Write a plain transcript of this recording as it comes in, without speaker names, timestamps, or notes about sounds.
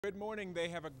Good morning. They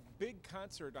have a big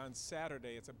concert on Saturday.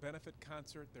 It's a benefit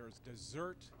concert. There's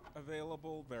dessert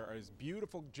available. There is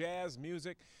beautiful jazz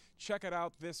music. Check it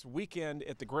out this weekend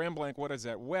at the Grand Blanc,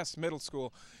 West Middle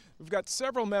School. We've got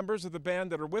several members of the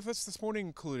band that are with us this morning,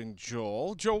 including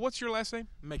Joel. Joel, what's your last name?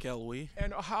 McElwee.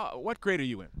 And what grade are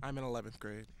you in? I'm in 11th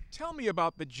grade. Tell me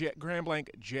about the Grand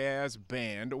Blanc Jazz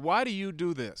Band. Why do you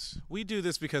do this? We do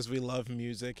this because we love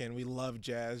music and we love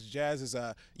jazz. Jazz is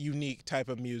a unique type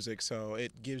of music, so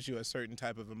it gives you a certain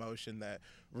type of emotion that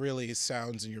really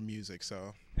sounds in your music.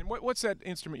 And what's that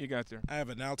instrument you got there? I have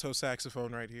an alto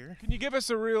saxophone right here. Can you give us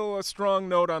a real strong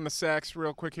note on the sax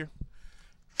real quick here?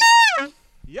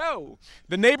 Yo!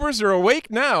 The neighbors are awake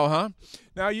now, huh?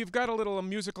 Now, you've got a little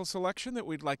musical selection that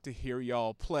we'd like to hear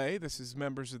y'all play. This is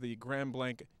members of the Grand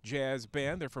Blanc Jazz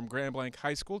Band. They're from Grand Blanc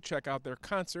High School. Check out their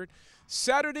concert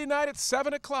Saturday night at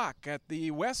 7 o'clock at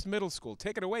the West Middle School.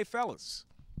 Take it away, fellas.